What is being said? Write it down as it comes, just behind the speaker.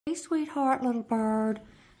Hey, sweetheart, little bird.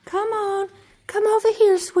 Come on. Come over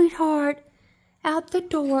here, sweetheart. Out the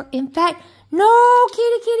door. In fact, no,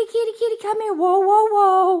 kitty, kitty, kitty, kitty, come here. Whoa, whoa,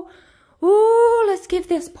 whoa. Ooh, let's give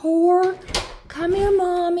this pour. Come here,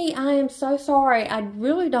 Mommy. I am so sorry. I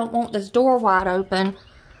really don't want this door wide open.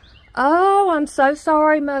 Oh, I'm so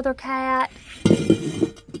sorry, Mother Cat.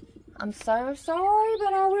 I'm so sorry,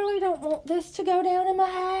 but I really don't want this to go down in my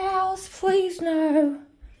house. Please, no.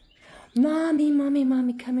 Mommy, Mommy,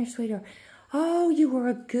 Mommy, come here, sweetheart. Oh, you were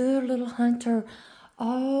a good little hunter.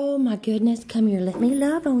 Oh, my goodness. Come here. Let me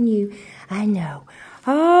love on you. I know.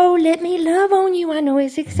 Oh, let me love on you. I know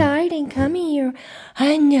it's exciting. Come here.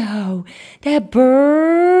 I know. That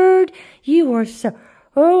bird. You are so...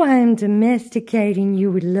 Oh, I'm domesticating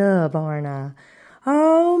you with love, aren't I?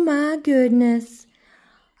 Oh, my goodness.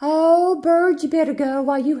 Oh, bird, you better go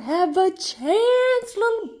while you have a chance,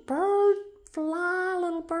 little bird. Fly,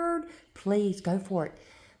 little bird. Please, go for it.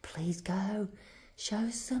 Please go. Show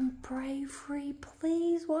some bravery,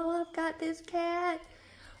 please, while I've got this cat.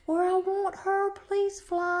 Where I want her, please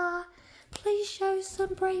fly. Please show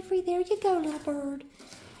some bravery. There you go, little bird.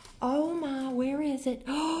 Oh, my, where is it?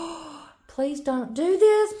 Oh, please don't do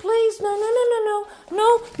this. Please, no, no, no, no, no.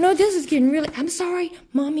 No, no, this is getting really... I'm sorry,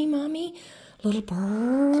 Mommy, Mommy. Little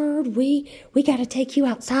bird, we got to take you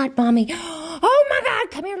outside, Mommy. Oh, my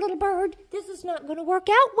God, come here, little bird. This is not going to work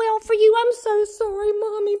out well for you. I'm so sorry,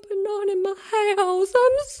 Mommy, but not in my house.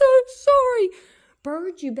 I'm so sorry.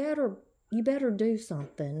 Bird, you better do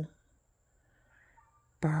something.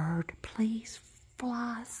 Bird, please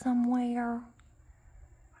fly somewhere.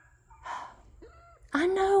 I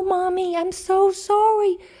know, Mommy, I'm so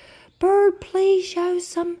sorry. Bird, please show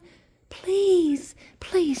some... Please,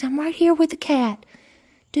 please, I'm right here with the cat.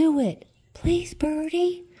 Do it. Please,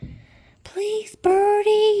 Birdie. Please,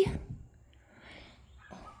 Birdie.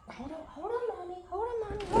 Hold on, Mommy. Hold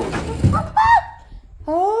on, Mommy.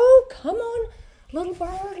 Oh, come on. Little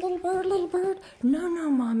bird, little bird, little bird. No,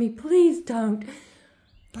 no, Mommy, please don't.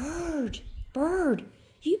 Bird,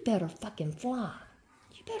 you better fucking fly.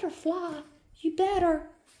 You better fly. You better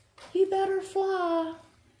fly.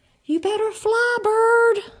 You better fly,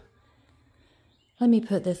 bird. Let me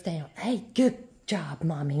put this down. Hey, good job,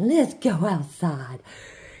 Mommy. Let's go outside.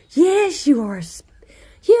 Yes, you are.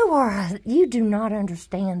 You do not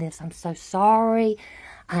understand this. I'm so sorry.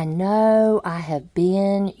 I know I have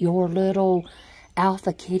been your little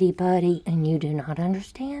alpha kitty buddy, and you do not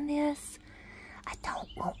understand this. I don't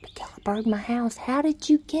want to kill a bird in my house. How did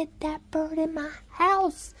you get that bird in my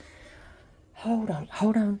house? Hold on. Hey,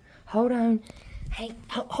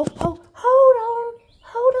 hold on,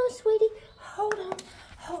 sweetie. Hold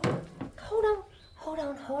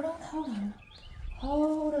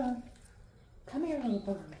on. Come here, little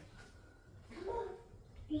bird. Come on,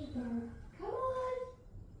 little bird.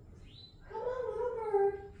 Come on, little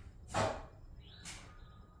bird.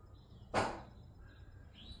 Come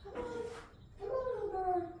on, little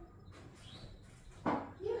bird.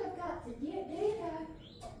 You have got to get there.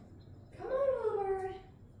 Come on, little bird.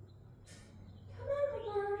 Come on,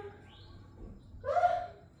 little bird.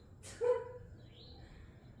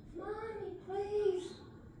 Mommy, please.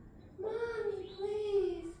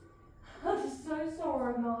 I'm so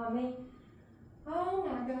sorry, Mommy. Oh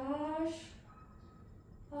my gosh.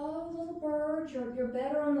 Oh, little bird, you're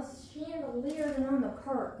better on the chandelier than on the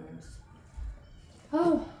curtains.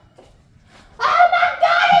 Oh. Oh my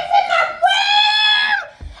God, it's in my room!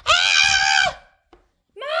 Ah!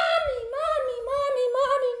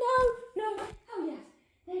 Mommy, no. Oh yes,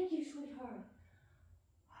 thank you, sweetheart.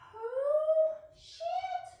 Oh,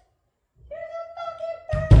 shit. There's a fucking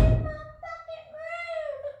bird in my fucking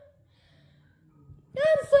room.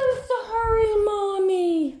 I'm so sorry,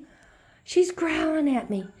 Mommy. She's growling at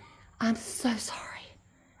me. I'm so sorry.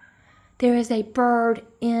 There is a bird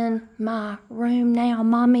in my room now.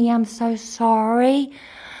 Mommy, I'm so sorry.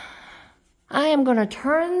 I am going to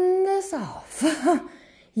turn this off.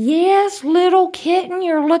 Yes, little kitten,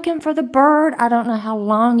 you're looking for the bird. I don't know how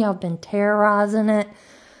long y'all been terrorizing it.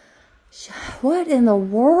 What in the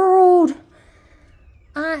world?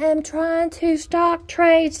 I am trying to stock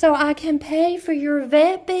trade so I can pay for your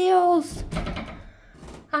vet bills.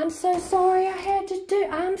 I'm so sorry I had to do.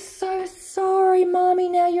 I'm so sorry, Mommy.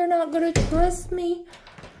 Now you're not going to trust me.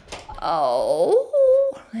 Oh,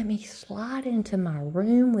 let me slide into my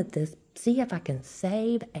room with this. See if I can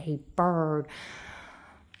save a bird.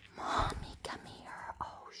 Mommy, come here.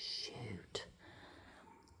 Oh, shoot.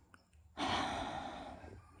 I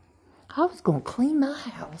was going to clean my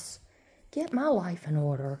house, get my life in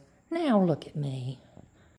order. Now look at me.